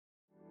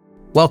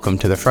Welcome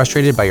to the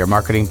Frustrated by Your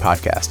Marketing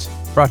podcast,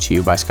 brought to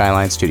you by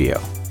Skyline Studio.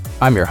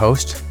 I'm your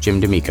host, Jim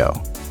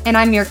D'Amico. And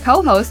I'm your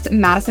co-host,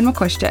 Madison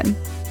McQuiston.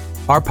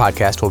 Our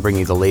podcast will bring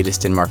you the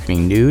latest in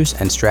marketing news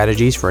and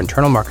strategies for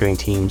internal marketing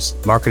teams,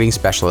 marketing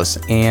specialists,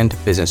 and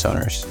business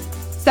owners.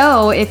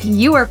 So if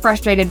you are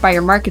frustrated by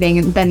your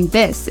marketing, then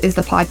this is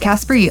the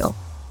podcast for you.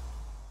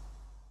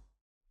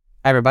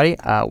 Hi, everybody.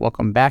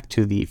 Welcome back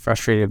to the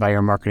Frustrated by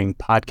Your Marketing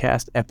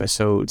podcast,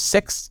 episode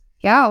 6.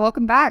 Yeah,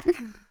 welcome back.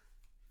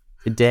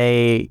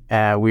 Today,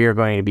 we are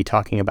going to be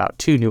talking about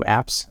two new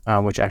apps,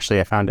 which actually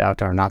I found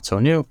out are not so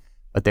new,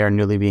 but they are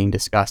newly being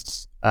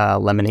discussed.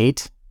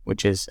 Lemon8,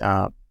 which is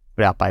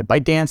put out by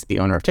ByteDance, the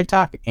owner of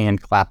TikTok,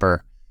 and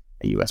Clapper,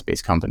 a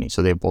US-based company.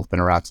 So they've both been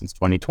around since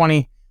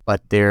 2020,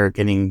 but they're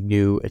getting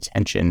new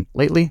attention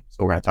lately.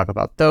 So we're going to talk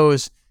about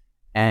those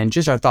and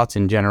just our thoughts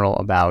in general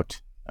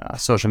about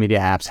social media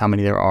apps, how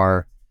many there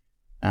are,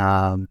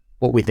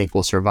 what we think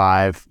will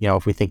survive,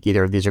 if we think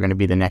either of these are going to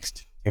be the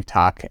next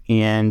TikTok,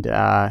 and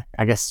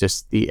I guess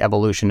just the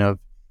evolution of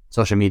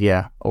social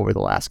media over the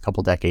last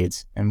couple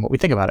decades and what we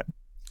think about it.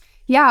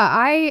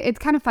 Yeah, it's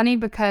kind of funny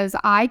because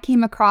I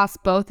came across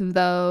both of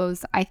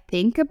those, I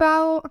think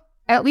about,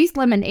 at least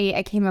Lemon8,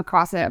 I came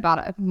across it about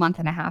a month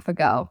and a half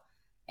ago.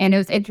 And it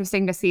was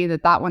interesting to see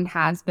that one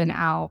has been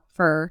out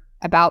for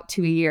about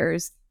 2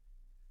 years,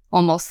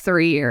 almost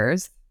 3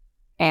 years.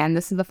 And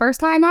this is the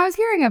first time I was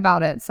hearing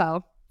about it.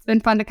 So it's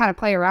been fun to kind of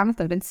play around with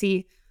it and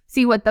see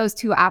what those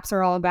two apps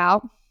are all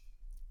about.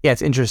 Yeah,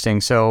 it's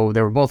interesting. So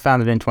they were both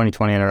founded in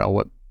 2020. I don't know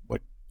what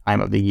time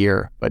of the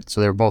year, but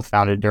so they were both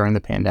founded during the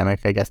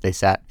pandemic. I guess they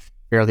sat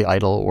fairly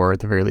idle, or at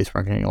the very least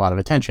weren't getting a lot of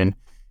attention.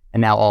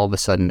 And now all of a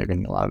sudden they're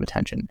getting a lot of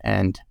attention.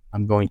 And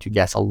I'm going to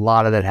guess a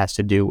lot of that has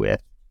to do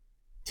with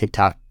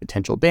TikTok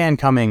potential ban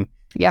coming,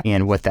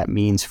 and what that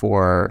means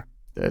for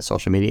the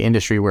social media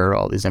industry, where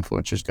all these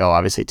influencers go.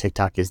 Obviously,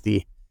 TikTok is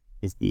the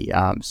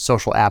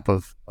social app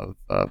of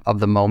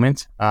the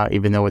moment,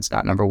 even though it's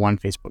not number one.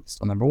 Facebook is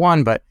still number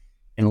one, but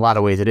in a lot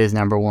of ways it is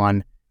number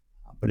one.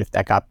 But if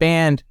that got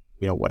banned,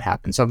 what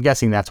happens? So I'm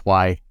guessing that's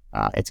why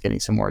it's getting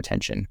some more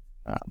attention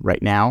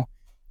right now.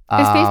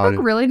 Is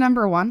Facebook really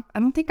number one? I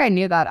don't think I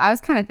knew that. I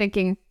was kind of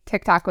thinking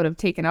TikTok would have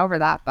taken over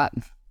that, but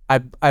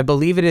I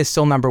believe it is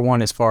still number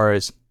one as far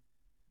as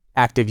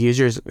active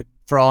users.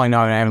 For all I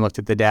know, and I haven't looked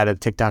at the data,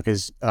 TikTok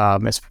is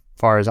as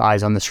far as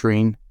eyes on the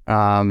screen,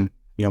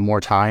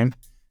 more time.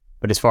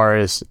 But as far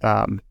as,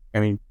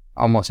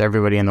 almost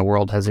everybody in the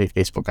world has a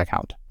Facebook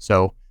account.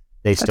 So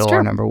they still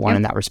are number one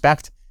in that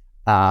respect.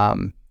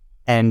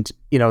 And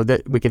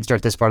we can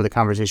start this part of the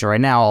conversation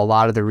right now. A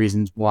lot of the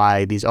reasons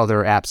why these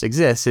other apps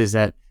exist is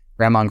that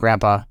grandma and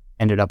grandpa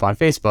ended up on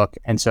Facebook.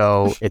 And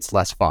so it's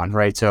less fun,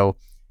 right? So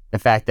the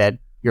fact that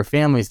your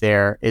family's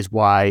there is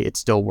why it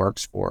still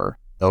works for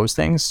those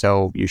things.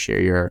 So you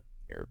share your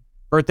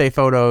birthday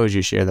photos,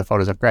 you share the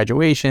photos of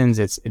graduations.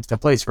 It's the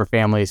place for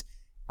families.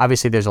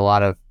 Obviously, there's a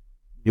lot of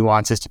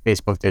nuances to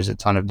Facebook. There's a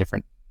ton of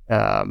different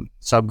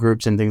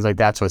subgroups and things like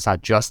that. So it's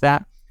not just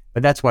that,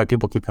 but that's why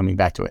people keep coming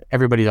back to it.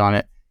 Everybody's on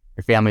it.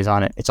 Your family's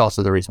on it. It's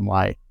also the reason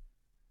why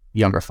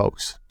younger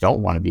folks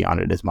don't want to be on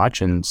it as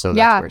much. And so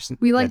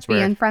we like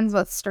being friends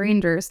with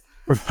strangers.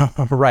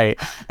 Right.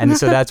 And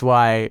so that's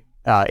why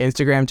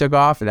Instagram took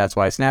off, and that's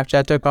why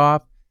Snapchat took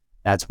off.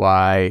 That's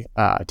why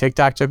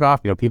TikTok took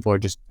off. People are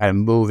just kind of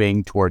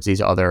moving towards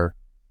these other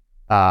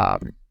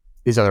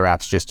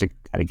apps just to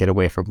kind of get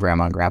away from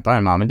grandma and grandpa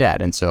and mom and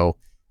dad. And so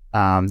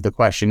the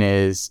question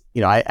is,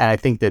 I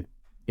think that,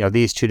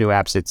 these two new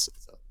apps, it's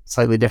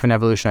slightly different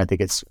evolution. I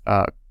think it's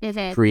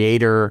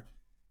creator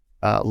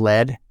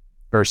led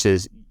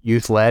versus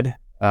youth led.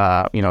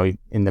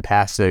 In the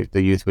past,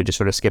 the youth would just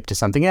sort of skip to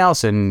something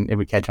else and it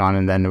would catch on,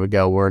 and then it would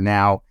go, where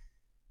now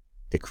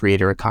the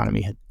creator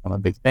economy had become a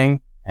big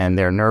thing and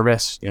they're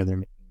nervous. They're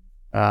making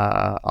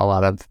a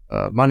lot of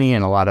money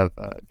and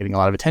getting a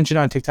lot of attention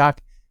on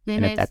TikTok.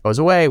 And if that goes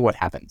away, what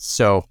happens?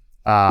 So,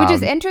 which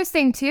is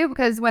interesting too,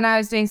 because when I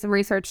was doing some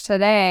research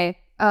today,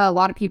 a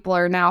lot of people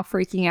are now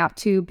freaking out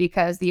too,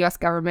 because the US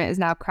government is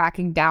now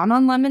cracking down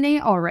on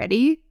Lemon8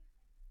 already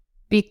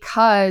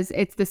because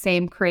it's the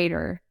same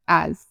creator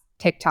as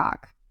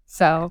TikTok.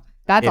 So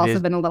that's also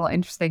been a little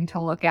interesting to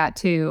look at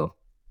too.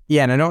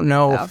 Yeah, and I don't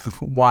know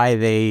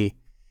why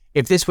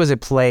if this was a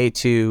play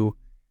to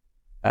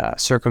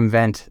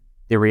circumvent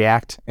the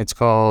React, it's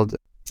called,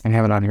 I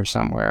have it on here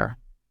somewhere,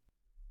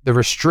 the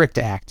Restrict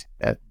Act.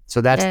 So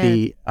that's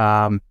the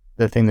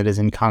thing that is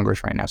in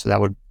Congress right now. So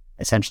that would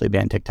essentially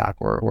ban TikTok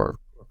or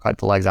cut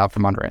the legs out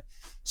from under it.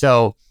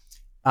 So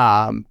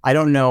I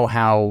don't know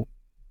how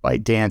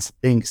ByteDance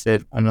thinks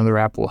that another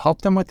app will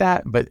help them with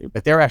that, but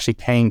they're actually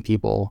paying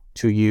people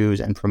to use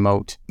and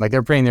promote. Like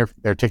they're paying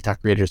their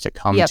TikTok creators to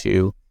come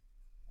to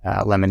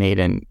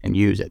Lemon8 and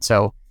use it.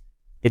 So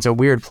it's a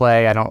weird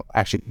play. I don't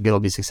actually think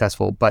it'll be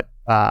successful, but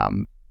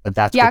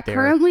that's what they're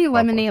currently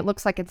Lemon8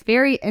 looks like it's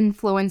very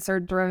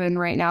influencer driven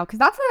right now, because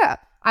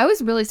I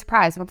was really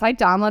surprised. Once I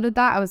downloaded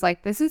that, I was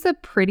like, this is a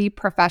pretty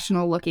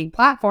professional looking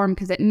platform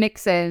because it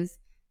mixes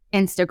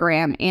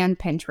Instagram and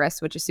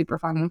Pinterest, which is super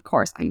fun. And of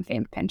course, I'm a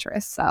fan of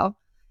Pinterest. So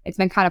it's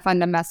been kind of fun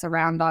to mess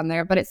around on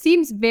there. But it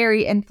seems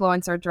very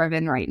influencer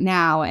driven right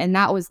now. And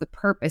that was the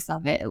purpose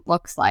of it, it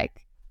looks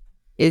like,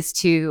 is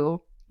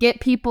to get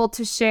people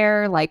to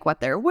share like what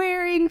they're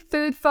wearing,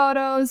 food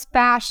photos,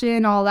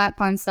 fashion, all that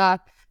fun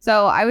stuff.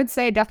 So I would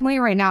say definitely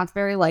right now it's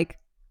very like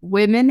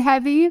women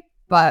heavy,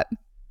 but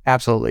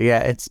absolutely,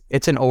 yeah,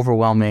 it's an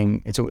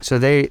overwhelming.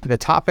 The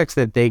topics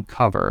that they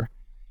cover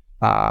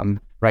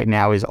right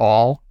now is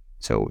all.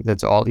 So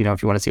that's all,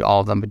 if you want to see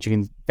all of them, but you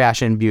can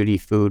fashion, beauty,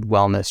 food,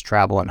 wellness,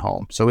 travel, and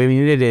home. So I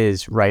mean, it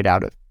is right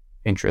out of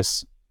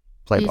Pinterest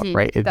playbook,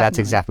 right? Definitely. That's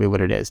exactly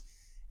what it is.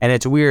 And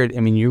it's weird. I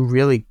mean, you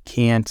really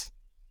can't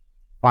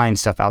find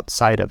stuff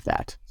outside of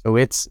that. So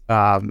it's,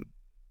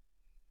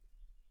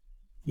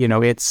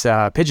 it's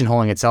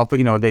pigeonholing itself,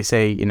 but, they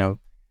say,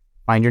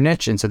 find your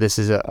niche. And so this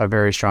is a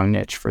very strong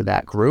niche for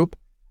that group.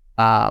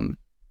 But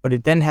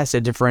it then has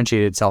to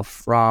differentiate itself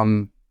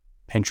from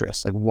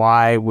Pinterest. Like,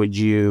 why would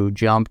you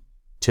jump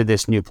to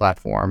this new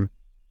platform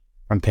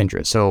from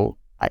Pinterest? So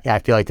I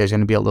feel like there's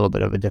going to be a little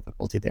bit of a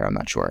difficulty there. I'm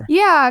not sure.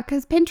 Yeah,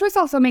 because Pinterest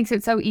also makes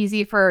it so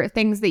easy for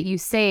things that you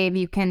save.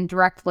 You can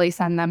directly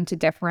send them to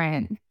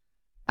different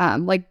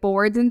like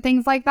boards and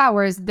things like that.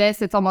 Whereas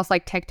it's almost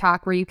like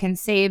TikTok where you can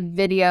save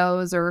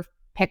videos or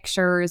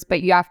pictures,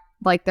 but you have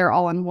like they're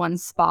all in one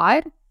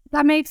spot.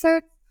 That makes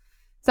sense.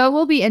 So it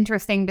will be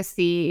interesting to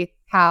see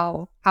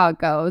how it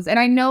goes. And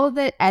I know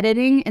that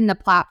editing in the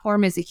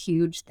platform is a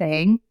huge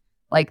thing.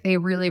 Like they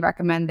really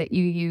recommend that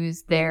you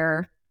use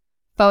their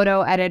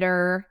photo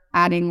editor,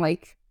 adding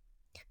like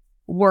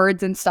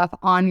words and stuff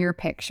on your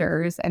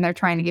pictures. And they're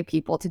trying to get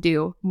people to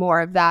do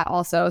more of that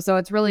also. So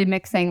it's really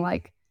mixing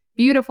like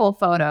beautiful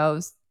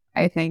photos,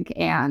 I think.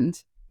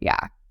 And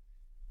yeah.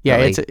 Yeah,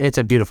 really. it's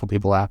a beautiful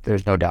people app.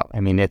 There's no doubt. I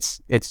mean,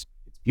 it's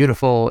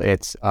beautiful.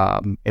 It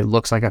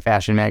looks like a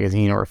fashion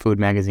magazine or a food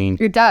magazine.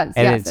 It does.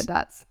 And yes, it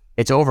does.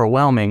 It's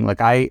overwhelming.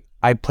 Like I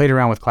played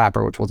around with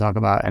Clapper, which we'll talk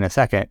about in a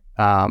second,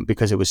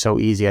 because it was so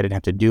easy. I didn't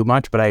have to do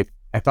much, but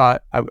I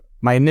thought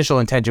my initial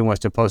intention was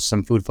to post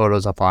some food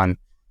photos up on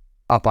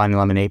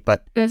Lemon8,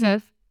 but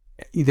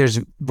there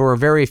were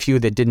very few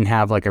that didn't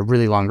have like a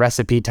really long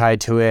recipe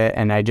tied to it,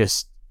 and I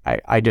just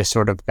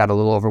sort of got a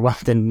little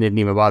overwhelmed and didn't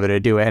even bother to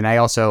do it. And I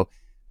also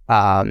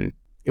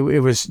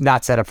it was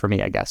not set up for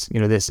me, I guess.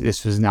 This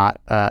is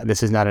not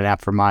an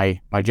app for my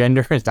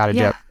gender. It's not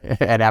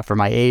an app for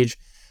my age.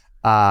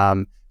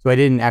 So I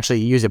didn't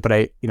actually use it, but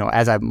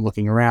as I'm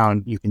looking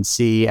around, you can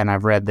see, and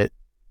I've read that,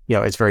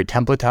 it's very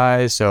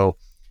templatized. So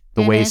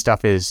the way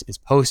stuff is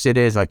posted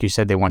is, like you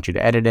said, they want you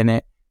to edit in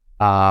it.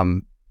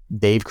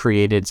 They've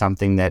created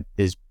something that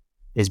is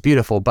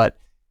beautiful, but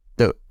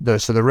so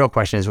the real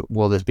question is,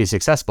 will this be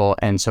successful?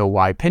 And so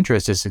why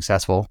Pinterest is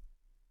successful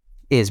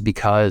is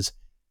because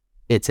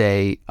it's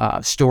a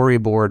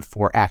storyboard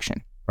for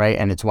action, right?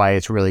 And it's why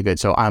it's really good.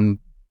 So I'm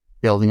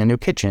building a new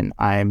kitchen.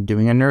 I'm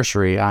doing a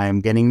nursery. I'm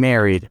getting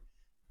married.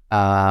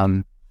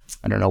 I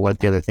don't know what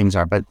the other things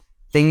are, but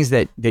things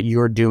that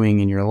you're doing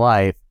in your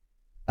life,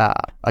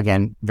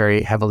 again,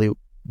 very heavily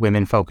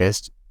women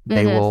focused.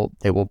 They will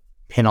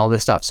pin all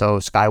this stuff. So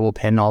Sky will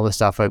pin all the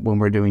stuff when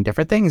we're doing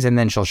different things, and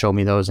then she'll show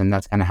me those, and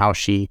that's kind of how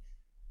she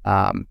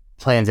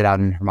plans it out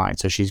in her mind.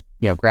 So she's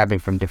grabbing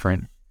from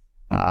different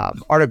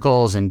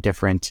articles and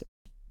different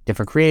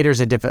creators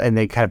and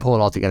they kind of pull it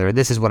all together.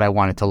 This is what I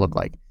want it to look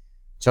like.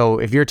 So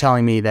if you're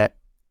telling me that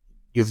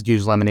you've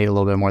used Lemon8 a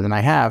little bit more than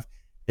I have,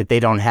 that they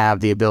don't have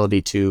the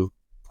ability to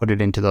put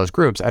it into those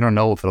groups, I don't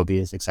know if it'll be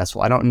as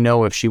successful. I don't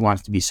know if she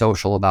wants to be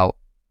social about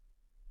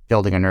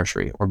building a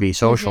nursery or be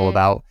social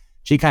about,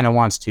 she kind of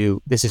wants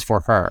to, this is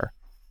for her.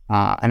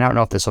 And I don't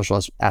know if the social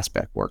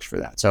aspect works for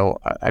that. So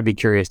I'd be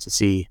curious to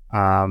see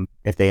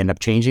if they end up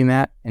changing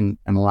that and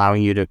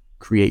allowing you to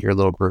create your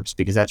little groups,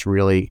 because that's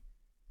really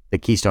the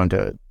keystone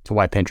to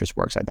why Pinterest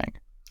works, I think.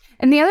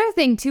 And the other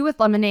thing too with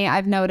Lemon8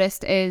 I've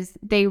noticed is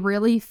they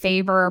really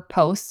favor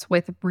posts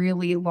with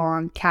really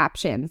long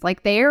captions.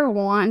 Like they're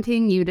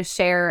wanting you to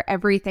share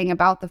everything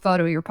about the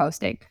photo you're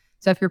posting.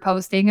 So if you're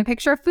posting a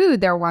picture of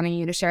food, they're wanting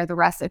you to share the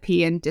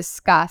recipe and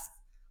discuss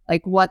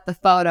like what the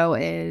photo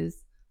is.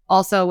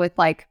 Also with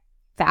like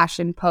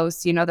fashion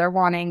posts, they're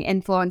wanting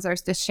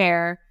influencers to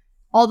share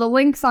all the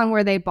links on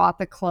where they bought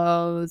the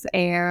clothes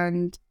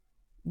and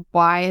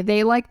why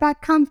they like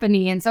that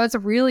company. And so it's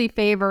really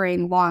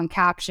favoring long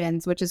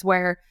captions, which is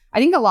where I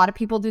think a lot of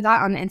people do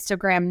that on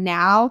Instagram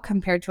now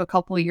compared to a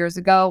couple of years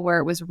ago where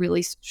it was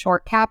really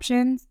short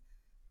captions.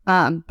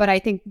 But I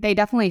think they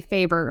definitely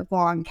favor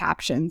long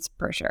captions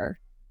for sure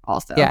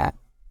also. Yeah.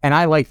 And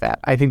I like that.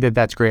 I think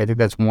that's great. I think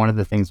that's one of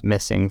the things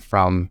missing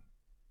from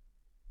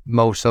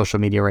most social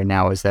media right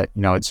now is that,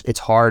 it's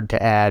hard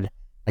to add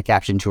a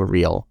caption to a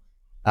reel.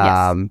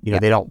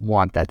 They don't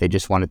want that. They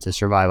just want it to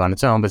survive on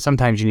its own. But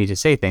sometimes you need to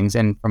say things.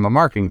 And from a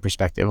marketing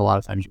perspective, a lot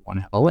of times you want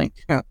to have a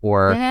link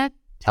or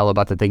tell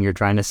about the thing you're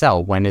trying to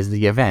sell. When is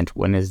the event?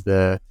 When is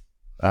the,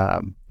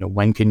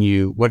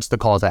 what's the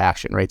call to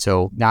action, right?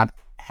 So not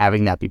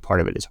having that be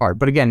part of it is hard.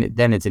 But again,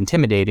 then it's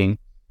intimidating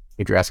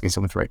if you're asking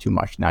someone to write too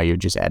much. Now you've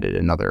just added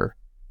another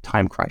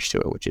time crunch to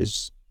it, which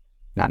is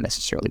not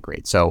necessarily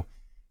great. So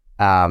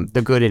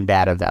the good and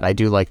bad of that. I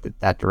do like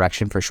that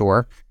direction for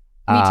sure.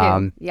 Me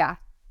too. Yeah.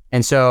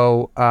 And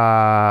so,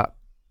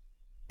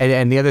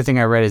 and the other thing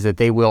I read is that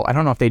they will, I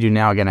don't know if they do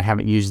now, again, I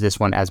haven't used this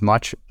one as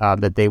much,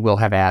 that they will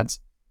have ads.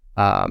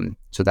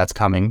 So that's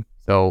coming.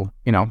 So,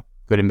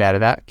 good and bad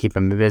of that. Keep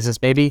them in business,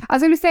 maybe. I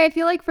was going to say, I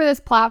feel like for this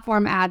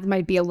platform, ads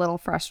might be a little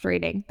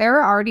frustrating. There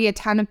are already a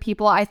ton of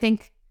people. I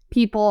think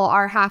people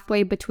are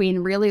halfway between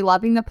really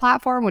loving the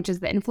platform, which is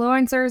the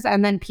influencers,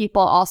 and then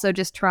people also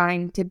just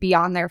trying to be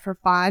on there for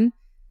fun.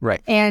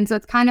 Right. And so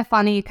it's kind of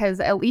funny because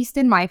at least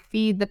in my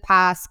feed the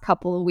past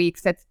couple of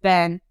weeks, it's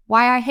been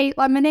why I hate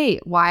Lemon8,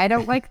 why I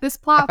don't like this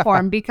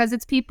platform, because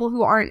it's people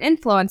who aren't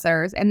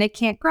influencers and they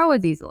can't grow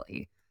as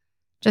easily.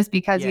 Just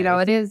because,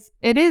 it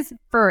is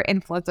for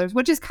influencers,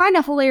 which is kind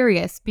of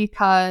hilarious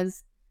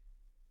because,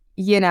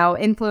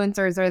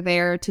 influencers are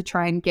there to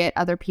try and get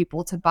other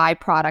people to buy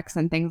products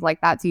and things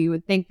like that. So you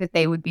would think that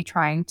they would be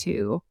trying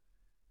to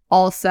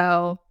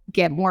also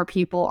get more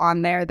people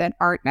on there that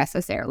aren't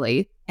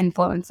necessarily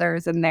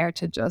influencers and there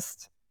to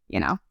just,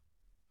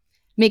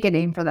 make a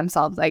name for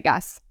themselves, I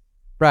guess.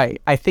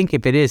 Right. I think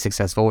if it is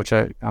successful, which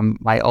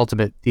my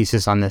ultimate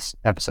thesis on this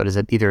episode is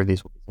that either of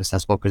these will be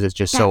successful because it's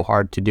just so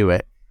hard to do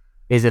it,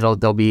 is that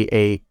there'll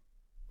be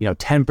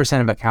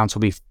 10% of accounts will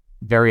be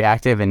very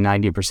active and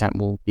 90%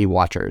 will be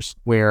watchers.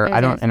 Where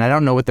I don't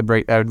know what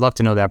I would love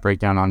to know that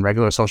breakdown on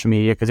regular social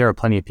media, because there are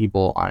plenty of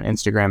people on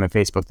Instagram and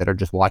Facebook that are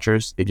just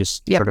watchers. They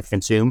just sort of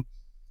consume.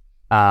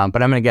 But I'm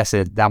going to guess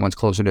that one's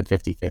closer to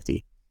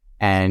 50-50.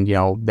 And,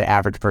 the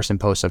average person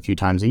posts a few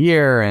times a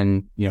year,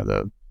 and,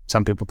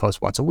 some people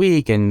post once a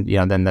week, and,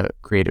 then the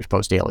creators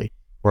post daily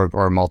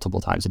or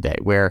multiple times a day,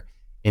 where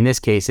in this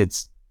case,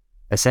 it's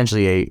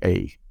essentially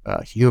a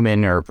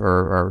human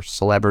or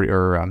celebrity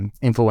or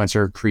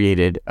influencer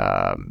created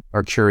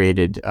or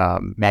curated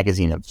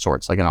magazine of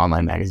sorts, like an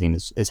online magazine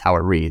is how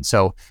it reads.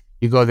 So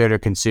you go there to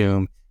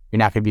consume. You're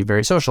not going to be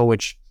very social,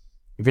 which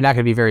if you're not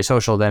going to be very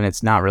social, then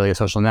it's not really a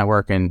social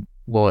network. And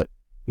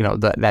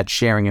that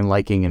sharing and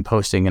liking and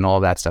posting and all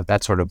that stuff,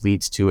 that sort of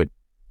leads to it,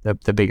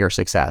 the bigger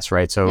success,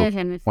 right? So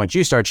once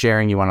you start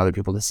sharing, you want other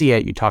people to see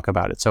it, you talk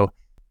about it. So,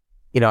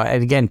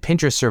 and again,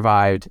 Pinterest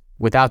survived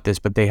without this,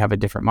 but they have a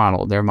different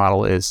model. Their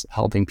model is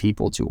helping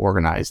people to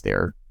organize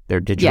their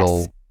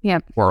digital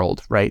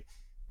world, right?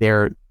 They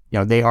are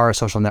a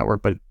social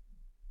network, but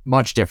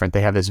much different.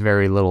 They have this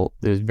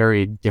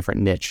very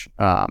different niche.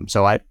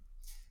 So I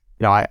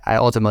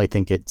ultimately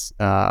think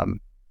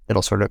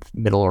it'll sort of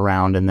middle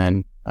around and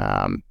then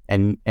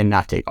and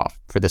not take off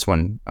for this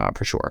one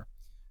for sure.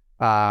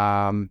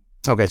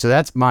 Okay, so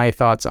that's my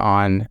thoughts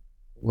on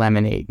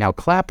Lemon8. Now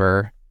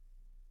Clapper.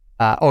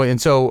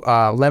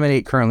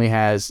 Lemon8 currently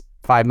has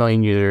 5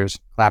 million users.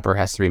 Clapper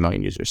has 3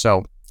 million users.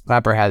 So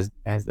Clapper has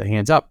the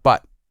hands up,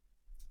 but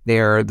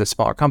they're the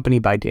smaller company.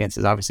 ByteDance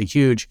is obviously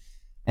huge,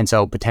 and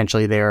so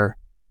potentially they're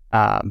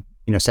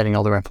sending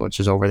all their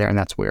influencers over there, and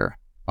that's where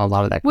a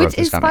lot of that growth is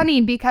coming. Which is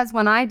funny because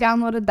when I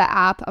downloaded the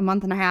app a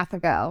month and a half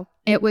ago,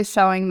 it was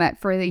showing that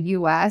for the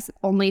US,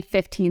 only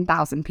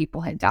 15,000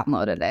 people had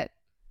downloaded it.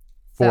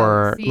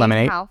 For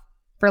Lemon8?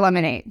 For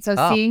Lemon8. So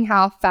seeing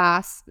how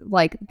fast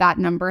that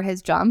number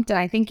has jumped, and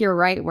I think you're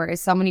right,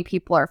 whereas so many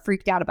people are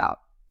freaked out about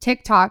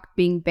TikTok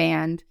being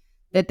banned,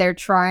 that they're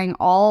trying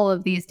all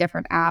of these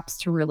different apps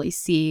to really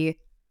see,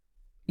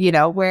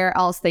 where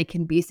else they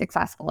can be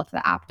successful if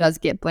the app does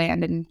get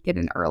banned and get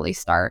an early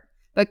start.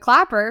 But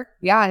Clapper,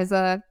 is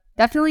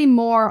definitely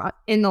more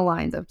in the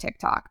lines of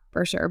TikTok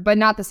for sure, but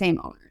not the same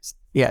owners.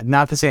 Yeah,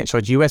 not the same. So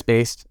it's US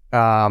based.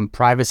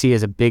 Privacy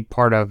is a big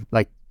part of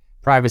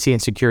privacy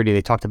and security.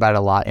 They talked about it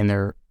a lot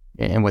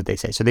in what they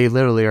say. So they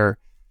literally are,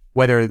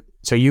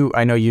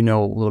 I know you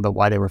know a little bit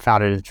why they were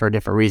founded for a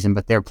different reason,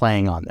 but they're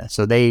playing on this.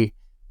 So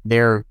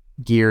they're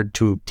geared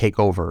to take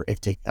over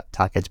if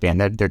TikTok gets banned.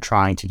 They're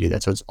trying to do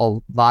that. So it's a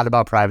lot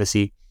about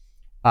privacy.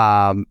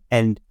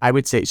 And I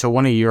would say, so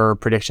one of your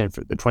predictions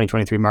for the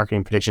 2023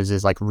 marketing predictions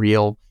is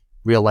real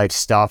life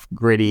stuff,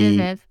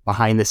 gritty,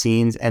 behind the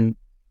scenes. And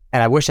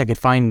I wish I could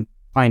find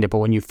it, but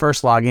when you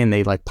first log in,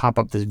 they pop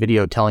up this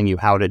video telling you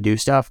how to do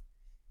stuff,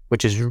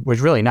 which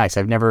was really nice.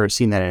 I've never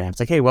seen that in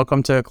apps. Hey,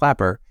 welcome to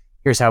Clapper.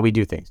 Here's how we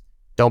do things.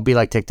 Don't be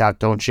like TikTok.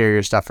 Don't share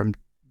your stuff from,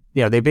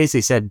 they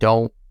basically said,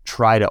 don't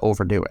try to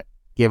overdo it.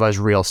 Give us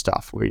real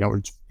stuff.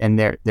 And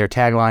their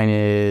tagline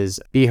is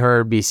be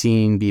heard, be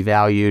seen, be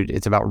valued.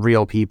 It's about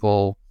real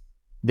people.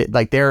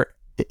 It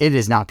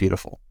is not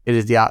beautiful. It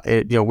is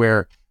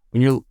where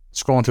when you're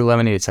scrolling through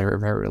Lemon8, it's very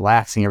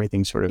relaxing.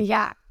 Everything's sort of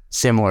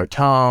similar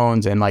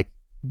tones. And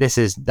this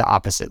is the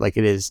opposite.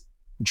 It is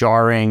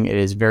jarring. It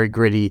is very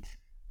gritty,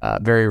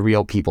 very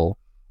real people.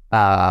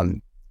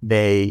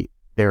 They're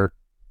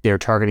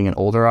targeting an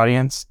older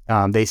audience.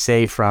 They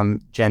say from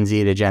Gen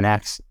Z to Gen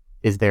X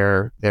is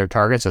their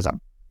target. So it's a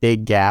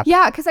big gap.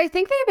 Yeah, because I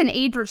think they have an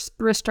age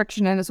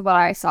restriction in is what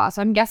I saw.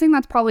 So I'm guessing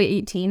that's probably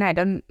 18. I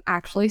didn't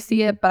actually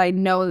see it, but I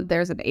know that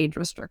there's an age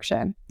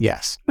restriction.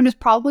 Yes. Which is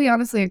probably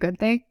honestly a good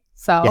thing.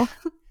 So yeah.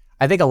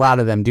 I think a lot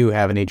of them do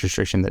have an age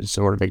restriction that's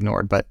sort of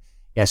ignored. But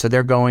yeah, so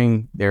they're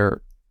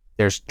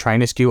trying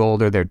to skew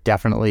older. They're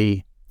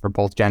definitely for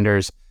both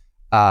genders.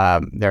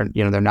 They're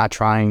not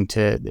trying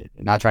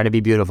to be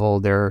beautiful.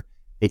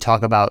 They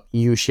talk about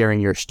you sharing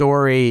your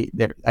story.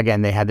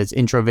 Again, they had this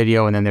intro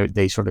video, and then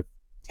they sort of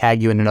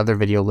tag you in another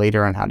video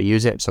later on how to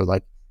use it. So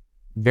like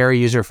very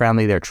user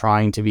friendly. They're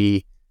trying to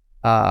be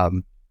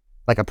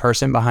like a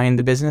person behind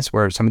the business,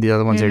 where some of the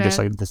other ones are just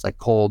like this like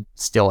cold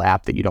still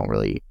app that you don't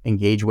really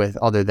engage with,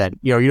 other than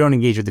you don't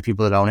engage with the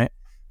people that own it,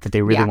 but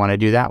they really want to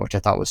do that, which I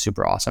thought was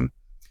super awesome.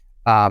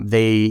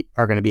 They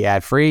are going to be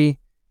ad free.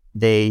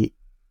 They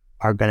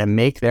are going to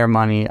make their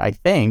money, I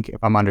think,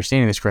 if I'm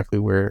understanding this correctly,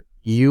 where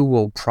you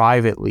will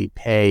privately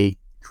pay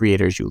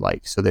creators you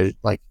like. So there's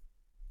like,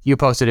 you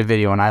posted a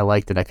video and I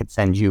liked it, I could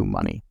send you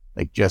money.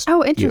 Like just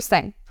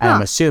interesting. And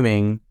I'm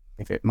assuming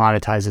if it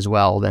monetizes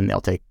well, then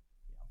they'll take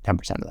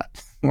 10% of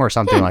that or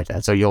something like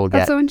that. So you'll get.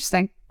 That's so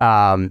interesting.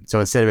 So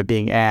instead of it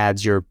being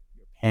ads, you're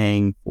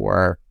paying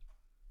for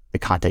the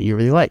content you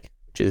really like,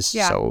 which is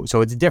so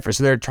it's different.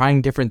 So they're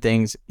trying different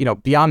things.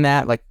 Beyond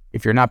that, like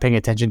if you're not paying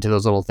attention to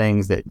those little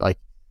things that like,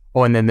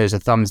 and then there's a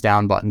thumbs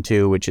down button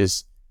too, which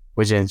is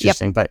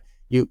interesting. But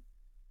you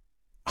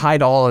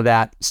hide all of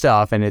that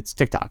stuff, and it's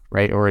TikTok,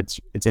 right? Or it's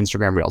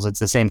Instagram Reels. It's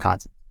the same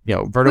concept.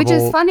 Vertical. Which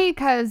is funny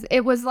because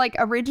it was like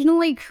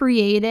originally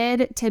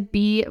created to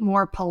be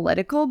more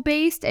political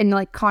based and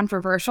like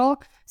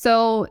controversial.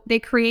 So they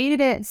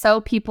created it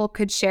so people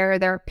could share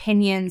their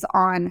opinions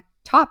on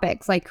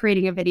topics, like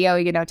creating a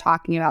video,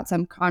 talking about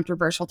some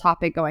controversial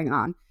topic going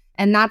on.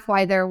 And that's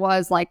why there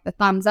was like the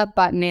thumbs up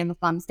button and the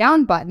thumbs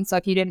down button. So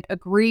if you didn't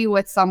agree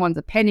with someone's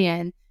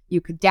opinion,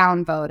 you could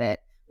downvote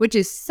it, which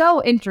is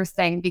so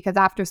interesting because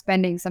after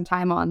spending some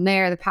time on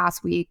there the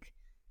past week,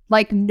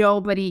 like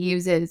nobody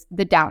uses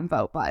the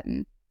downvote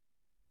button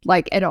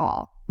like at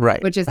all.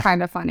 Right. Which is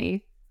kind of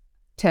funny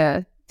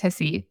to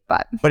see.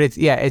 But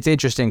it's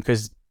interesting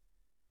because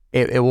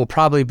it will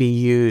probably be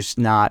used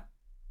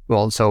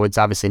so it's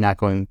obviously not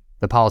going,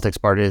 the politics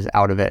part is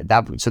out of it.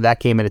 That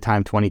came at a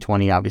time,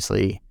 2020,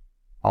 obviously.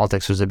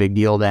 Politics was a big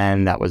deal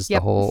then. That was the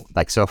whole,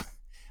 so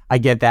I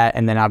get that.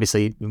 And then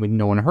obviously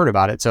no one heard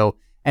about it. So,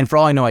 and for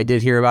all I know, I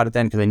did hear about it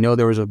then because I know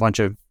there was a bunch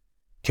of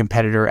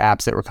competitor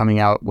apps that were coming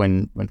out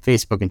when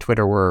Facebook and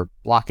Twitter were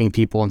blocking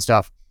people and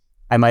stuff.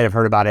 I might have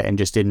heard about it and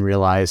just didn't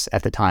realize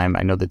at the time.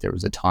 I know that there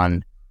was a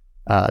ton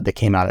that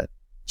came out at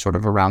sort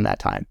of around that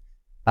time.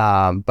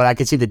 But I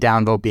could see the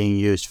downvote being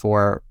used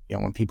for,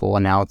 when people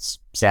announce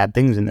sad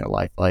things in their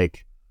life,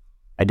 like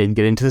I didn't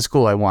get into the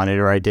school I wanted,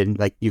 or I didn't,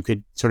 like you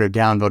could sort of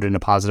downvote in a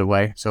positive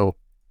way. So,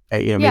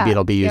 maybe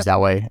it'll be used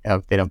that way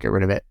if they don't get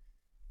rid of it.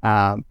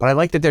 But I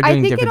like that they're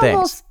doing different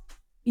things.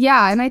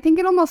 Yeah. And I think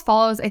it almost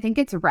follows, I think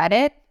it's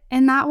Reddit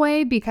in that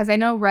way, because I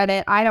know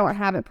Reddit, I don't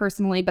have it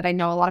personally, but I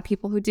know a lot of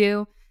people who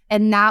do.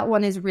 And that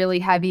one is really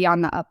heavy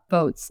on the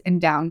upvotes and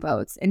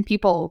downvotes, and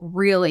people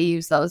really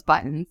use those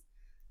buttons.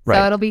 Right.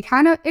 So it'll be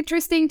kind of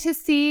interesting to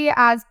see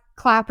as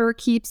Clapper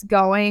keeps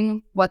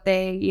going, what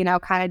they,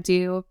 kind of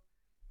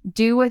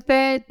do with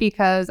it,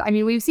 because I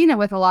mean, we've seen it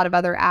with a lot of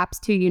other apps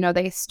too.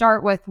 They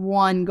start with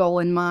one goal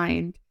in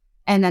mind,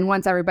 and then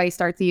once everybody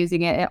starts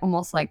using it, it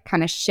almost like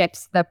kind of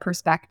shifts the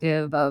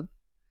perspective of,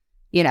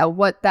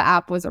 what the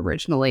app was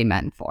originally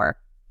meant for.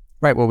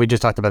 Right. Well, we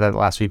just talked about that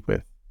last week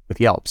with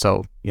Yelp.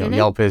 So,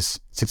 Yelp is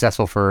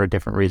successful for a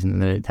different reason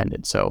than it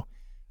intended. So,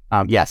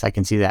 yes, I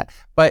can see that.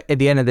 But at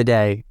the end of the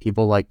day,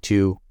 people like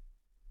to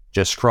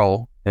just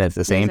scroll, and it's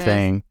the same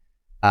thing.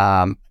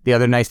 The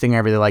other nice thing I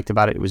really liked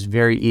about it was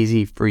very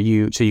easy for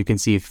you. So you can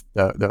see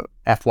the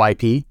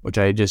FYP, which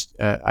I just,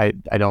 I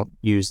don't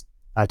use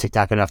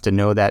TikTok enough to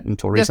know that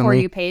until recently. The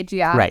For You page,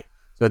 yeah. Right.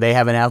 So they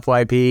have an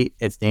FYP,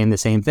 it's named the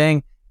same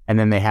thing. And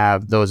then they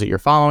have those that you're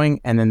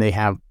following, and then they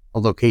have a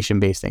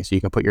location-based thing. So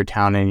you can put your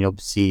town in and you'll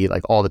see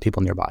like all the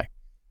people nearby.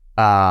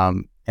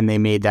 And they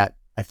made that,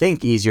 I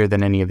think, easier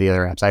than any of the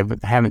other apps. I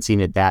haven't seen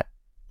it that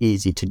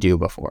easy to do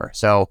before.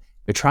 So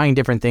they're trying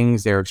different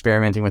things. They're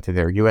experimenting with it.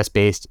 They're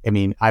US-based. I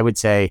mean, I would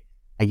say,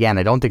 again,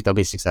 I don't think they'll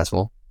be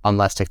successful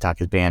unless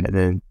TikTok is banned.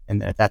 And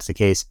then if that's the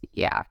case,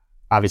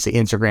 obviously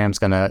Instagram's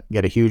going to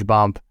get a huge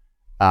bump.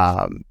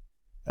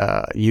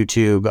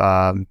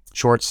 YouTube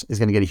Shorts is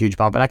going to get a huge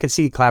bump. And I could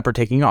see Clapper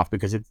taking off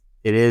because it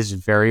is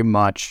very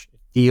much,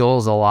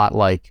 feels a lot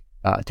like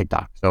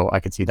TikTok. So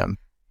I could see them.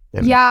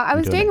 I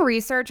was doing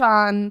research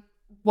on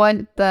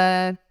I'm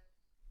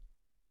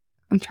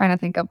trying to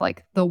think of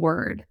like the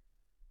word.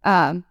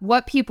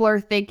 What people are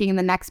thinking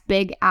the next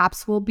big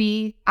apps will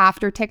be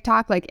after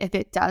TikTok, like if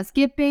it does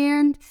get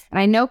banned. And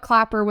I know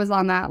Clapper was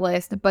on that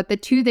list, but the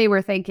two they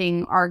were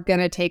thinking are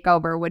going to take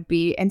over would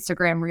be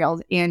Instagram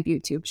Reels and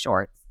YouTube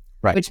Shorts,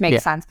 which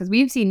makes sense because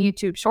we've seen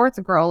YouTube Shorts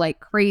grow like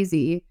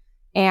crazy.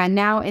 And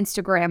now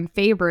Instagram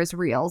favors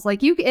Reels. Like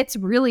it's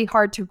really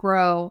hard to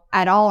grow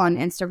at all on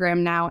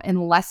Instagram now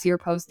unless you're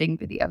posting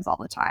videos all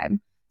the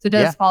time. So it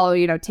does follow,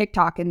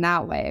 TikTok in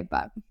that way,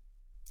 but.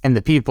 And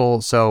the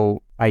people,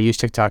 so I use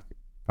TikTok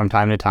from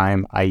time to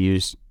time. I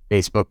use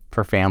Facebook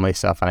for family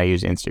stuff, and I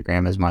use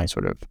Instagram as my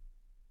sort of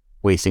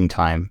wasting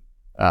time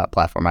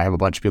platform. I have a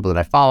bunch of people that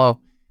I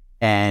follow,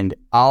 and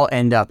I'll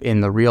end up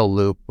in the reel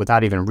loop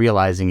without even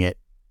realizing it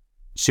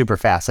super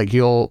fast. Like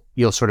you'll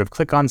sort of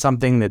click on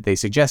something that they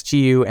suggest to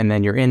you, and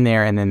then you're in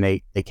there, and then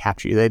they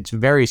capture you. It's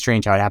very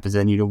strange how it happens,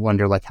 and you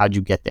wonder like how'd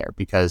you get there?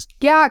 Because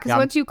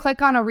once you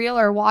click on a reel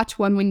or watch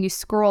one, when you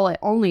scroll, it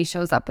only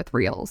shows up with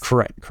reels.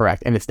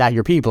 Correct, and it's not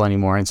your people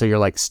anymore, and so you're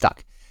like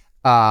stuck.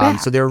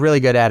 So they're really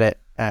good at it,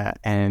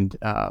 and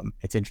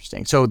it's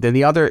interesting. So then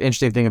the other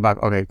interesting thing about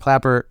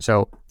Clapper,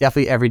 so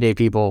definitely everyday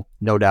people,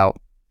 no doubt.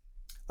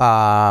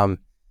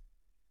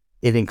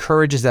 It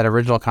encourages that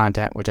original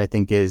content, which I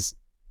think is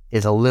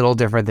a little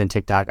different than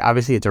TikTok.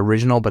 Obviously, it's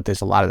original, but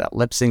there's a lot of that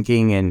lip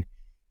syncing, and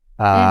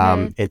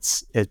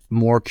it's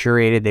more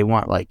curated. They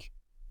want like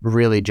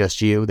really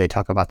just you. They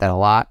talk about that a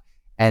lot,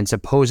 and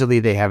supposedly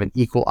they have an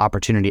equal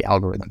opportunity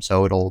algorithm,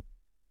 so it'll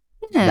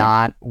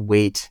not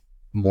weight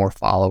more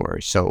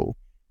followers. So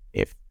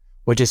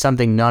which is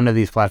something none of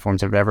these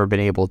platforms have ever been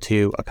able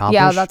to accomplish.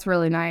 Yeah, that's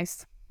really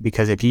nice.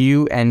 Because if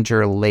you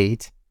enter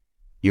late,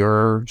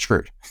 you're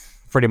screwed.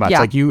 Pretty much. Yeah.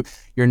 Like you're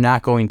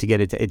not going to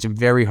get it. It's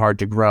very hard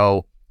to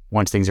grow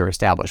once things are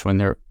established. When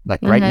they're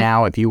like right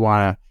now, if you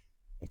want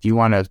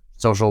a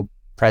social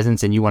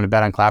presence and you want to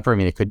bet on Clapper, I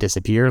mean, it could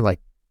disappear. Like,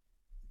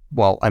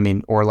 well, I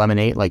mean, or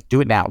Lemon8, like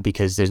do it now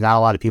because there's not a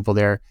lot of people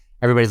there.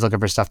 Everybody's looking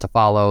for stuff to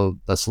follow.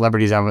 The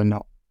celebrities aren't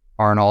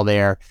all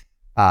there.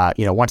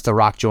 Once The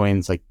Rock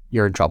joins, like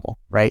you're in trouble,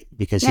 right?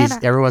 Because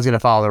everyone's going to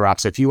follow The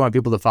Rock. So if you want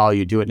people to follow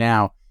you, do it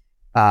now.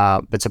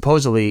 But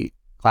supposedly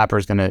Clapper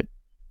is going to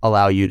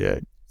allow you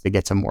to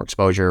get some more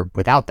exposure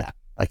without that.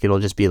 Like it'll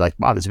just be like,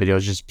 wow, this video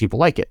is just people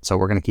like it, so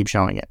we're going to keep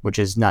showing it, which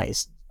is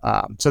nice.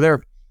 So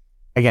they're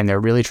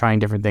really trying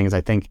different things.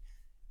 I think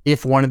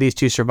if one of these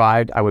two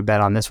survived, I would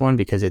bet on this one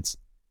because it's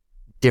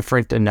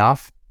different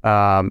enough.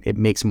 It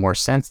makes more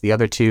sense. The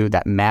other two,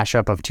 that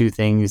mashup of two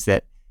things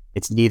that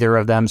it's neither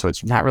of them, so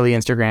it's not really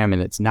Instagram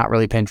and it's not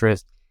really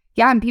Pinterest.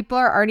 Yeah, and people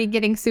are already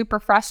getting super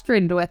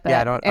frustrated with it.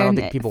 Yeah, I don't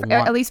think people want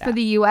at least that. For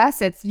the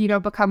US, it's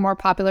become more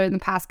popular in the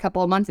past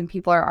couple of months, and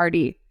people are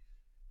already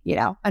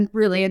and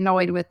really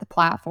annoyed with the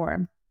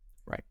platform.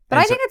 Right. But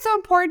I think it's so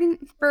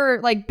important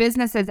for like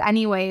businesses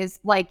anyways,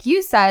 like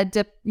you said,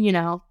 to,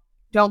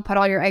 don't put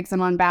all your eggs in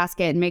one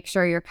basket and make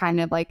sure you're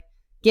kind of like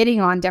getting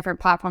on different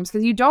platforms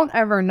because you don't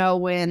ever know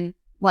when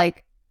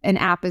like an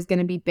app is going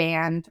to be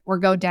banned or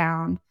go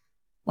down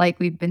like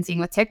we've been seeing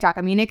with TikTok.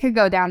 I mean, it could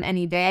go down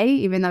any day,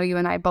 even though you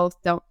and I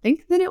both don't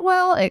think that it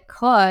will. It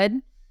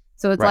could.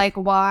 So it's like,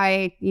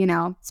 why,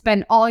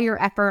 spend all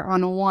your effort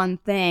on one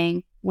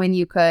thing when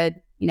you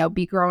could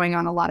be growing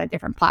on a lot of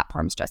different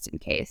platforms just in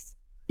case.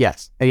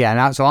 Yes.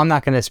 Yeah. So I'm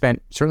not going to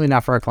spend, certainly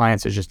not for our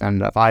clients. There's just not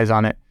enough eyes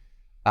on it.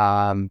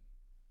 And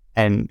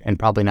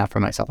probably not for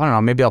myself. I don't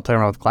know. Maybe I'll play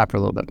around with Clapper a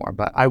little bit more,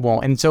 but I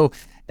won't. And so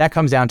that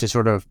comes down to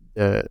sort of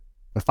the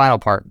final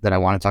part that I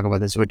want to talk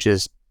about this, which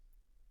is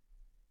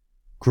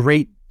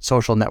great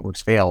social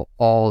networks fail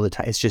all the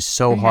time. It's just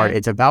so hard.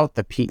 It's about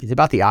it's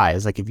about the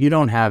eyes. Like if you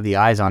don't have the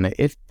eyes on it,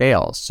 it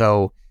fails.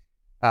 So,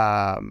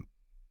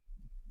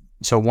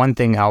 so one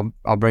thing I'll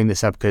bring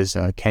this up because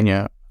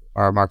Kenya,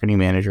 our marketing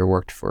manager,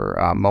 worked for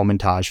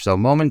Momentage. So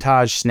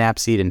Momentage,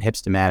 Snapseed, and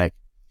Hipstamatic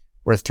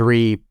were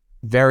three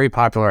very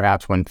popular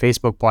apps when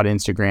Facebook bought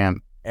Instagram.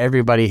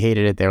 Everybody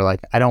hated it. They were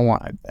like, I don't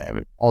want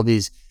all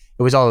these.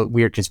 It was all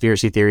weird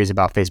conspiracy theories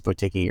about Facebook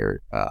taking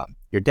your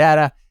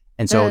data.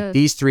 And so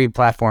these three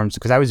platforms,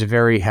 because I was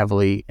very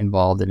heavily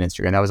involved in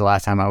Instagram. That was the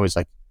last time I was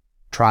like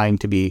trying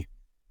to be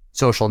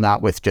social,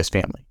 not with just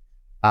family.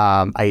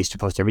 I used to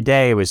post every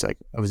day. It was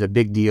a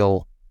big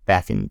deal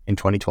back in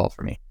 2012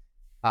 for me.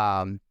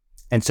 And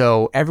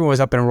so everyone was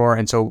up in a roar.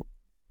 And so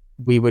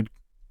we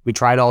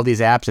tried all these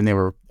apps and they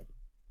were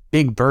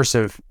big bursts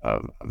of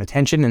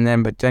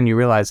attention. But then you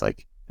realize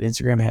like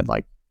Instagram had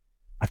like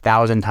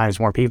 1,000 times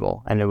more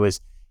people. And it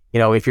was,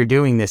 if you're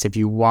doing this, if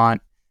you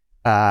want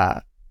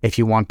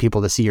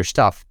people to see your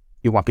stuff,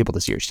 you want people to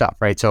see your stuff,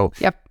 right? So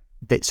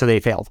so they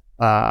failed.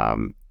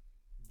 During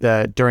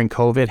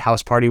COVID,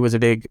 House Party was a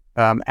big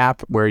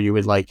app where you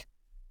would like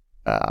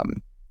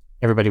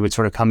everybody would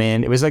sort of come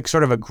in. It was like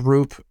sort of a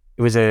group.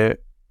 It was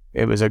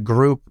a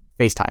group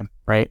FaceTime,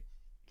 right?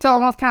 So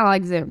almost kind of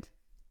like Zoom.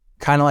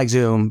 Kind of like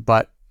Zoom,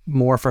 but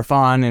more for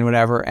fun and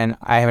whatever. And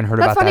I haven't heard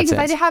about that since. That's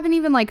funny because I haven't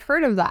even like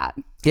heard of that.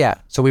 Yeah,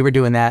 so we were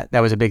doing that. That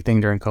was a big thing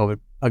during COVID.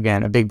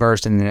 Again, a big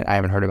burst, and I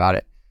haven't heard about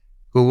it.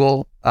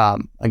 Google,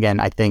 again,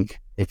 I think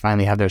they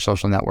finally have their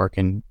social network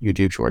in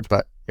YouTube Shorts,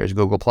 but there's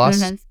Google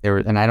Plus.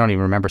 And I don't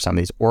even remember some of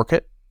these.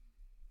 Orkut,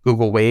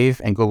 Google Wave,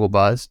 and Google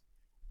Buzz.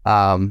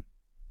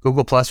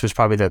 Google Plus was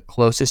probably the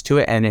closest to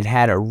it, and it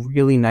had a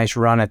really nice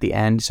run at the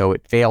end. So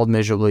it failed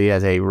miserably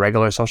as a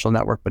regular social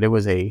network, but it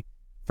was a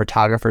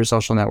photographer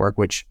social network,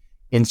 which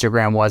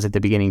Instagram was at the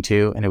beginning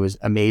too, and it was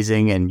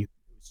amazing and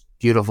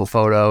beautiful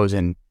photos,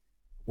 and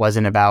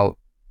wasn't about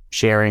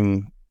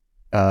sharing.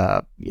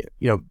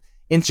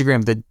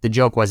 Instagram, the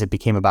joke was it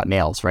became about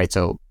nails, right?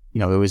 So,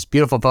 it was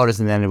beautiful photos,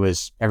 and then it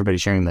was everybody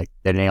sharing like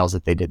their nails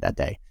that they did that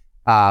day.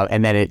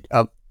 And then it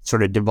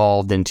sort of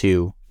devolved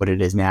into what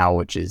it is now,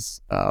 which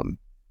is,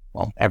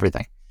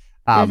 everything.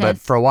 But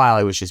for a while,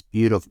 it was just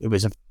beautiful. It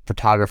was a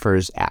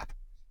photographer's app.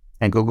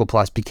 and Google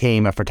Plus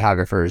became a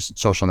photographer's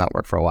social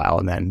network for a while,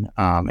 and then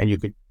and you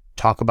could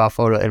talk about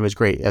photo. It was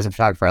great as a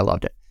photographer. I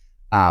loved it,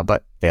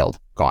 but failed,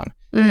 gone.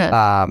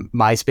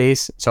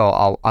 MySpace. So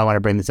I want to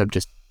bring this up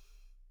just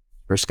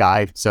for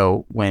Sky.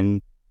 So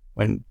when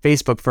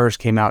Facebook first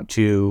came out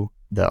to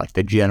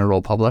the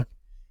general public,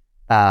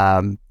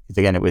 again,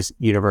 it was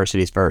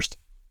universities first.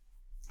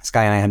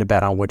 Sky and I had to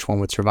bet on which one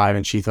would survive,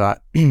 and she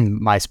thought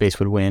MySpace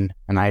would win,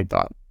 and I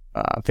thought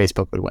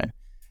Facebook would win.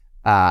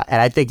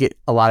 And I think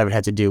a lot of it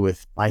had to do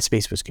with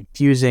MySpace was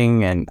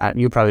confusing, and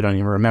you probably don't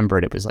even remember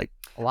it. It was like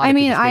a lot.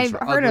 I've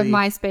heard of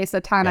MySpace a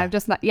ton. Yeah. I've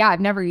just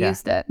I've never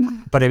used it.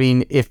 But I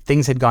mean, if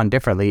things had gone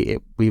differently,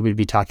 we would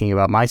be talking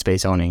about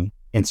MySpace owning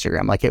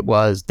Instagram. Like it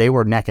was, they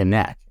were neck and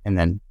neck, and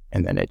then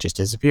it just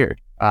disappeared.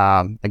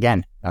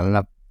 Again, not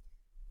enough.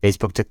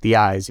 Facebook took the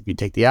eyes. If you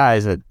take the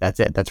eyes, that's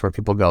it. That's where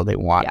people go. They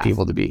want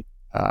people to be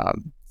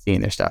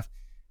seeing their stuff.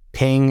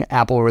 Ping,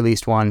 Apple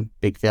released one,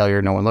 big failure.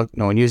 No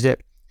one used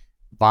it.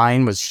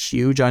 Vine was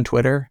huge on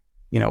Twitter.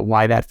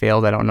 Why that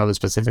failed, I don't know the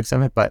specifics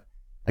of it, but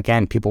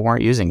again, people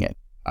weren't using it.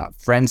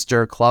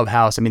 Friendster,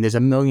 Clubhouse. I mean, there's a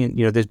million.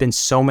 There's been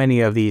so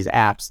many of these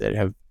apps that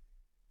have,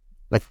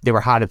 they were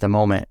hot at the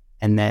moment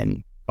and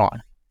then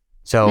gone.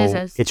 So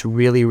it's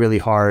really, really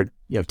hard.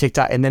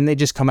 TikTok, and then they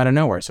just come out of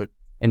nowhere. So,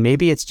 and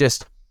maybe it's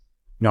just.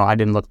 I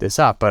didn't look this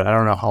up, but I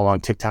don't know how long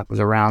TikTok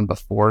was around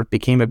before it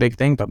became a big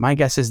thing. But my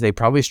guess is they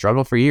probably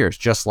struggled for years,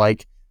 just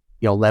like,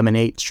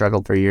 Lemon8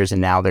 struggled for years,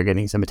 and now they're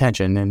getting some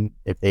attention. And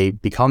if they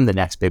become the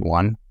next big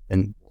one,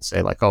 then we'll say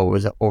it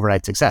was an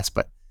overnight success.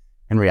 But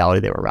in reality,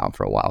 they were around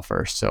for a while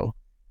first. So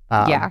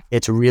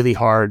it's really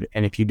hard.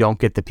 And if you don't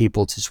get the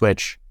people to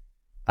switch,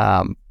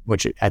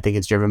 which I think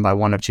is driven by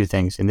one of two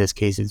things. In this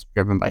case, it's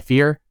driven by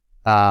fear.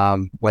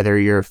 Whether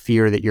you're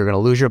fear that you're going to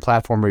lose your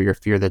platform or your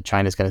fear that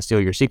China's going to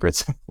steal your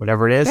secrets,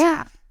 whatever it is.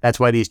 Yeah. That's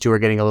why these two are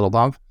getting a little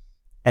bump.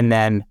 And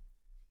then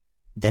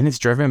it's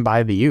driven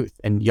by the youth,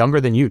 and younger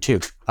than you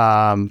too.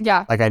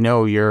 Like I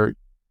know you're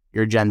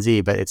Gen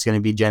Z, but it's going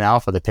to be Gen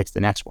Alpha that picks the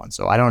next one.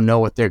 So I don't know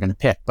what they're going to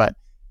pick, but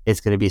it's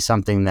going to be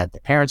something that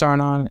the parents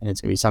aren't on, and it's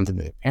going to be something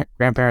that the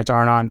grandparents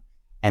aren't on,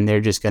 and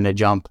they're just going to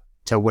jump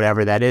to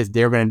whatever that is.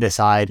 They're going to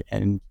decide,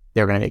 and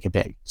they're going to make it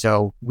big.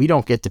 So we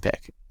don't get to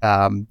pick.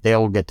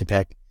 They'll get to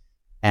pick.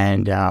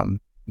 And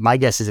my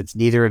guess is it's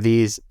neither of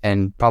these,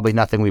 and probably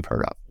nothing we've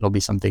heard of. It'll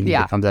be something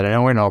that comes out of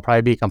nowhere, and it'll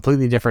probably be a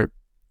completely different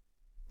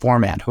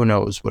format. Who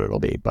knows what it'll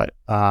be? But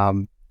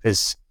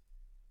because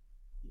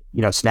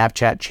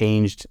Snapchat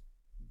changed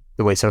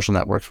the way social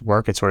networks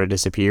work. It sort of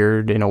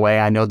disappeared in a way.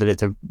 I know that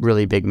it's a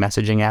really big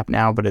messaging app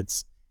now, but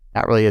it's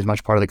not really as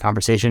much part of the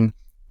conversation.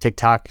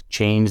 TikTok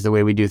changed the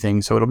way we do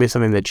things, so it'll be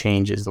something that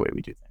changes the way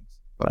we do things.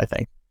 What I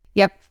think.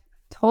 Yep,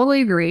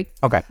 totally agree.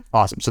 Okay,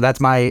 awesome. So that's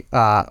my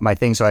my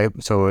thing. So I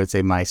would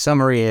say my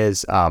summary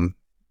is,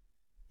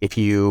 if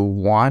you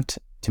want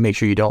to make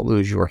sure you don't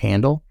lose your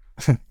handle,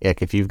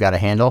 if you've got a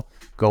handle,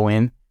 go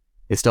in,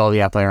 install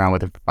the app, play around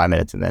with it for 5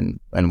 minutes, and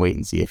wait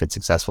and see if it's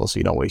successful, so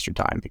you don't waste your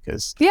time.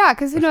 Because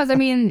who knows? I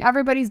mean,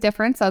 everybody's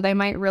different, so they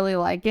might really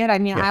like it. I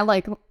mean, I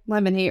like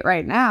Lemon8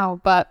 right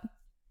now, but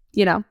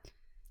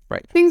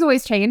right, things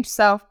always change.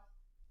 So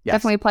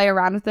definitely play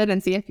around with it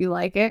and see if you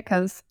like it,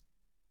 because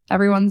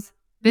everyone's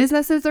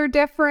businesses are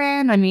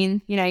different. I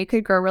mean, you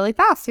could grow really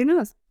fast. Who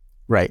knows?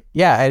 Right.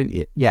 Yeah.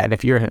 And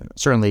if you're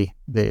certainly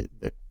the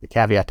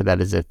caveat to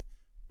that is if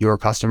your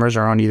customers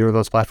are on either of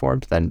those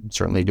platforms, then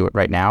certainly do it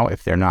right now.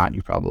 If they're not,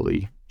 you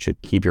probably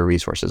should keep your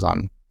resources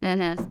on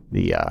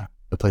the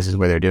places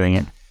where they're doing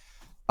it,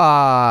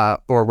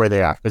 or where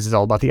they are, because it's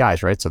all about the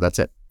eyes, right? So that's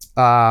it.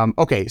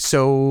 Okay.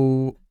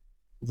 So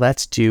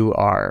let's do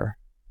our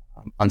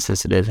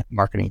unsolicited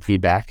marketing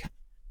feedback.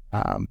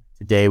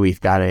 Today we've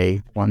got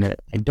one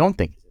that I don't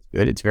think is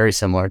good. It's very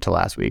similar to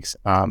last week's.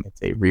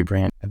 It's a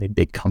rebrand of a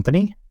big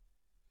company.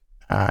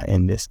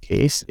 In this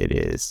case, it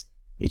is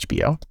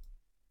HBO.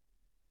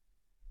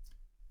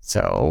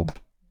 So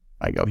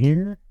I go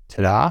here,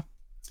 ta-da.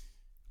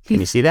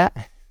 Can you see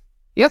that?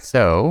 Yep.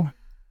 So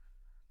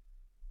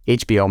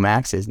HBO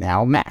Max is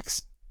now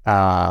Max.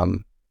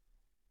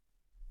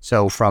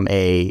 So from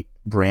a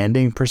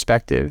branding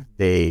perspective,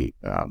 they,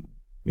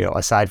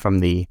 aside from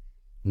the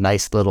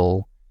nice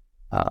little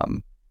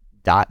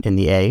dot in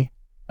the A,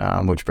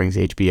 which brings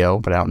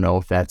HBO, but I don't know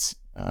if that's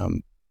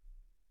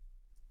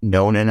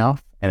known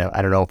enough. And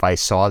I don't know if I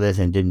saw this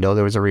and didn't know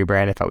there was a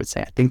rebrand, if I would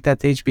say I think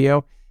that's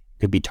HBO.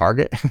 Could be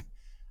Target.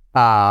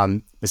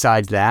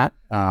 Besides that,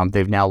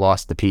 they've now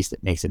lost the piece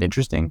that makes it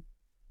interesting.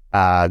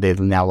 They've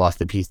now lost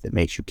the piece that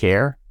makes you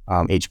care.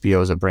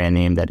 HBO is a brand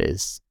name that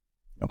is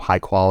high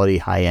quality,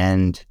 high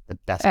end, the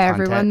best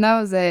Everyone content.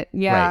 knows it.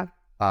 Yeah.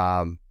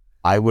 Right.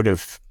 I would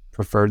have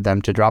preferred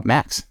them to drop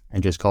Max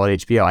and just call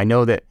it HBO. I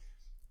know that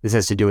this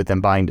has to do with them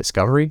buying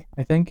Discovery,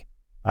 I think,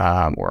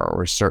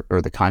 or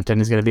the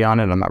content is going to be on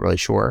it. I'm not really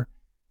sure,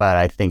 but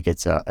I think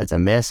it's a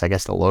miss. I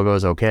guess the logo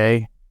is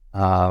okay,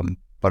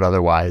 but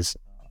otherwise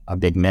a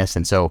big miss.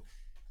 And so,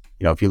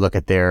 if you look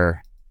at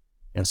their,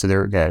 so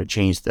they're going to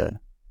change the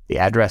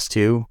address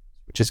too,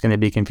 which is going to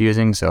be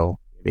confusing. So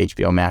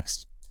HBO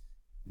Max,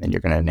 then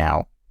you're going to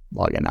now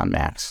log in on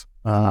Max.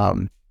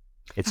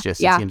 It's just,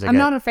 Yeah, it seems like I'm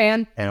not a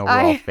fan. an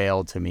overall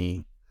fail to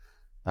me.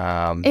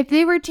 If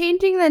they were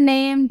changing the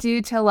name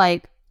due to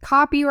like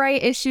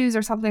copyright issues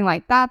or something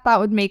like that, that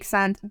would make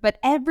sense. But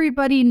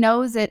everybody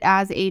knows it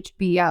as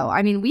HBO.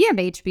 I mean, we have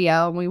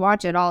HBO and we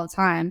watch it all the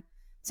time.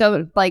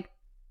 So like,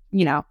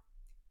 you know,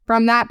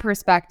 from that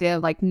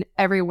perspective, like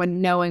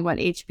everyone knowing what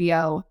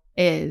HBO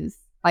is,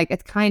 like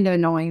it's kind of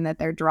annoying that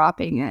they're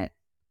dropping it.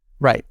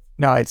 Right.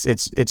 No, it's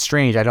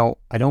strange. I don't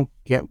know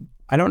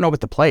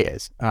what the play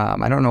is.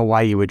 I don't know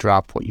why you would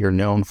drop what you're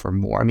known for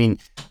more. I mean,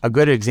 a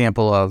good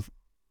example of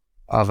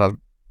a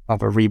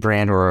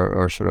rebrand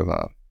or sort of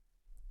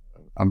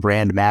a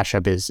brand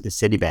mashup is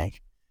Citibank.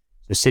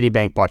 So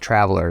Citibank bought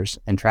Travelers,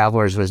 and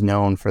Travelers was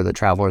known for the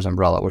Travelers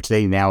umbrella, which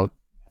they now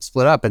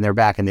split up and they're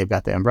back and they've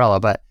got the umbrella.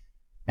 But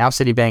now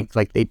Citibank,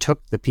 like they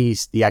took the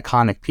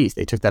iconic piece,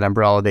 they took that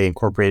umbrella, they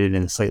incorporated it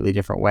in a slightly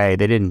different way.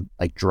 They didn't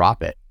like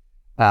drop it.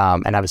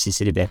 And obviously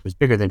Citibank was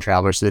bigger than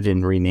Travelers, so they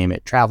didn't rename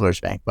it Travelers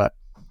Bank. But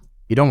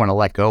you don't want to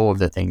let go of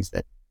the things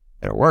that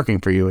are working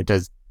for you. It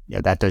does,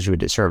 that does you a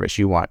disservice.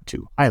 You want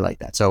to highlight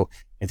that. So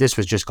if this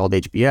was just called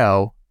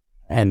HBO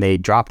and they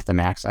dropped the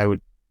Max, that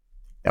would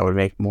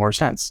make more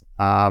sense.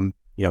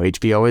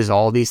 HBO is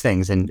all these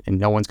things, and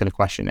no one's going to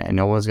question it, and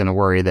no one's going to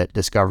worry that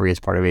Discovery is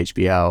part of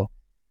HBO.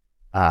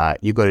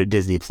 You go to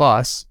Disney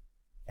Plus,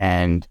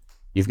 and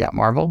you've got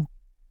Marvel,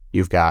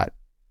 you've got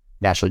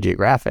National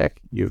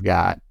Geographic, you've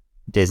got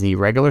Disney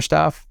regular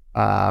stuff,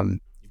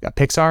 you've got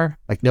Pixar.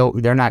 Like, no,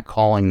 they're not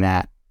calling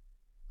that.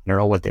 I don't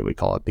know what they would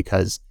call it,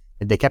 because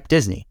they kept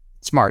Disney.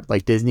 Smart.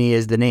 Like, Disney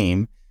is the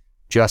name,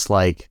 just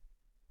like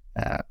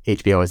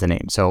HBO is the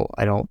name. So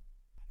I don't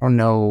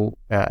know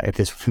if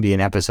this would be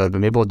an episode, but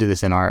maybe we'll do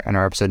this in our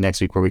episode next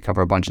week where we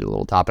cover a bunch of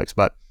little topics.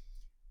 But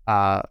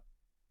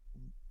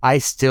I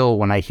still,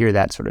 when I hear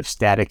that sort of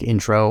static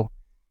intro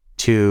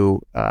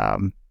to a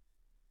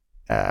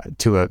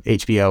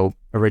HBO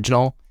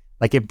original,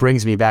 like it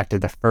brings me back to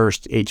the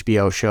first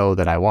HBO show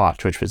that I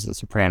watched, which was The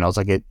Sopranos.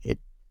 Like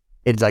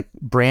it's like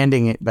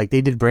branding it, like they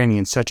did branding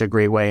in such a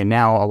great way, and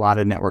now a lot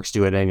of networks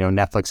do it. And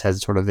Netflix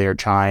has sort of their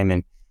chime,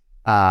 and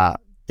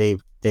they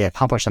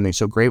accomplished something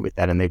so great with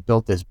that, and they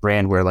built this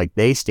brand where like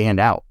they stand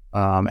out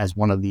as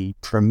one of the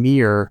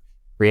premier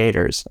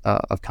creators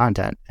of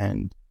content,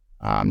 and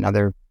now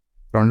they're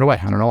throwing it away.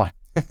 I don't know why.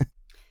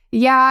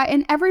 Yeah,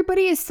 and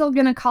everybody is still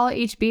going to call it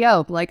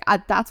HBO. Like,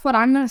 that's what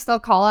I'm going to still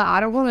call it. I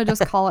don't want to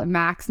just call it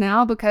Max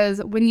now, because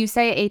when you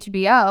say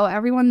HBO,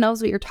 everyone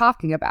knows what you're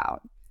talking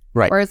about.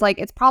 Right. Whereas, like,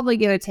 it's probably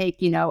going to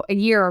take, a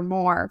year or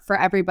more for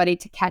everybody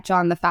to catch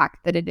on the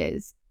fact that it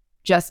is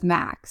just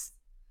Max.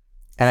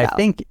 And so, I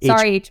think...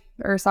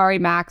 sorry,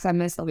 Max, I'm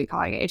going to still be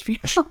calling it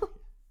HBO.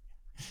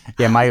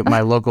 Yeah,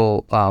 my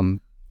local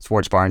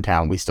sports bar in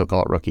town, we still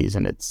call it Rookies,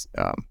 and it's...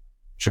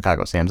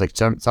 Chicago Sam's. Like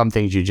some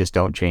things you just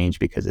don't change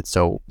because it's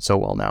so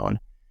well known.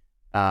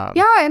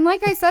 Yeah, and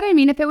like I said, I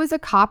mean, if it was a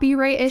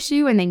copyright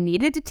issue and they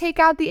needed to take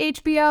out the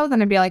HBO,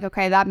 then I'd be like,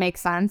 okay, that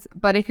makes sense.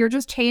 But if you're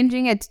just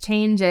changing it to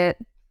change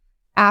it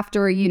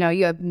after, you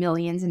have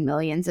millions and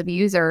millions of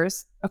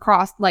users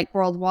across like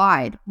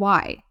worldwide,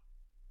 why?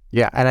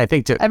 Yeah, and I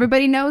think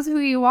everybody knows who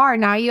you are.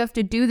 Now you have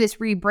to do this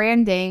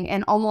rebranding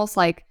and almost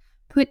like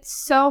put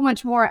so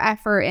much more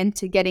effort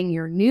into getting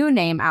your new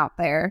name out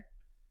there.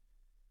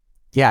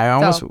 Yeah, I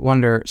almost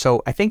wonder.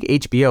 So I think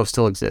HBO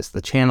still exists. The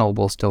channel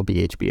will still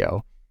be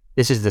HBO.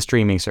 This is the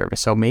streaming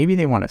service. So maybe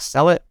they want to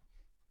sell it.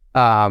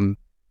 Why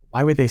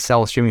would they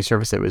sell a streaming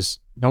service that was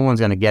no one's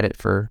going to get it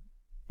for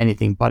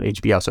anything but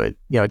HBO? So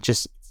it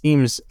just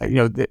seems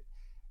who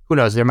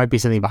knows? There might be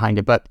something behind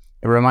it, but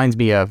it reminds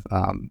me of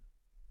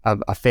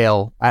a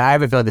fail. I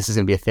have a feeling this is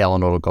going to be a fail,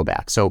 and it'll go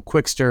back. So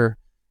Quickster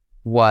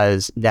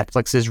was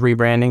Netflix's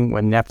rebranding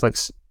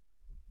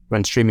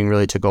when streaming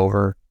really took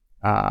over.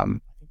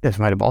 This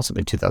might have also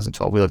been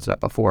 2012. We looked it up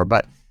before,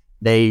 but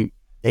they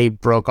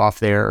broke off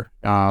their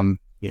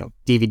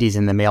DVDs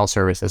in the mail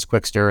service as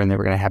Quickster, and they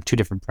were going to have two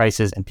different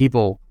prices. And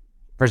people,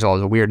 first of all, it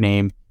was a weird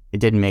name. It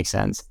didn't make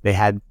sense. They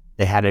had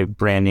a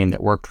brand name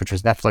that worked, which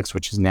was Netflix,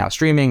 which is now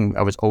streaming.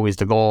 That was always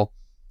the goal.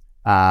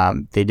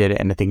 They did it,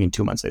 and I think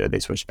 2 months later they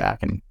switched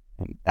back, and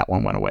that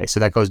one went away. So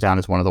that goes down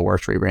as one of the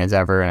worst rebrands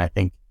ever. And I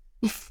think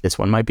this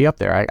one might be up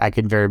there. I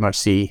could very much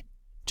see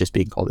just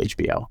being called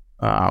HBO.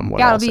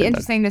 It'll be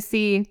interesting to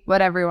see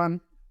what everyone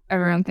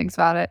thinks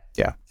about it.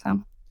 Yeah.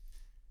 So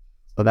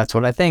that's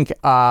what I think.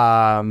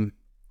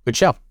 Good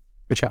show.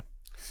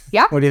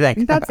 Yeah. What do you think? I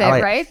think that's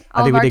it, right?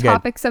 All of our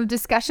topics of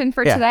discussion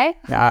for today.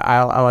 Yeah,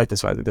 I like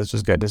this one. I think this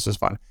was good. This was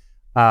fun.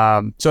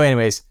 So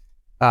anyways,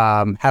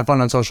 have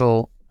fun on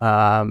social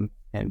and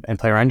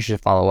play around. You should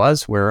follow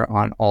us. We're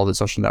on all the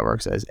social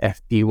networks as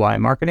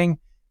FBY Marketing.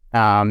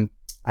 I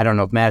don't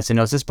know if Madison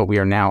knows this, but we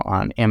are now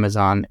on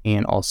Amazon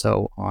and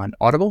also on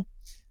Audible.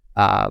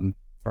 For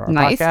our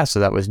podcast. So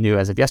that was new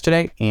as of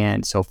yesterday.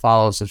 And so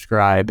follow,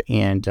 subscribe,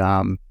 and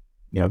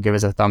give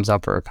us a thumbs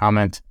up or a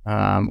comment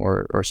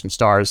or some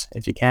stars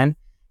if you can.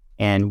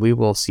 And we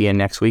will see you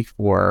next week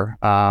for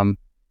an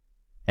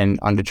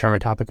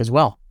undetermined topic as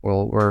well.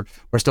 We're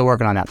still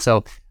working on that.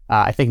 So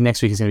I think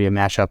next week is going to be a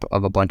mashup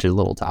of a bunch of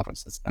little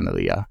topics. That's kind of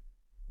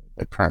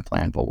the current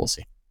plan, but we'll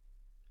see.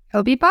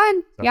 It'll be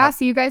fun. So yeah.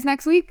 See you guys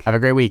next week. Have a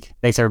great week.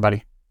 Thanks,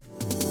 everybody.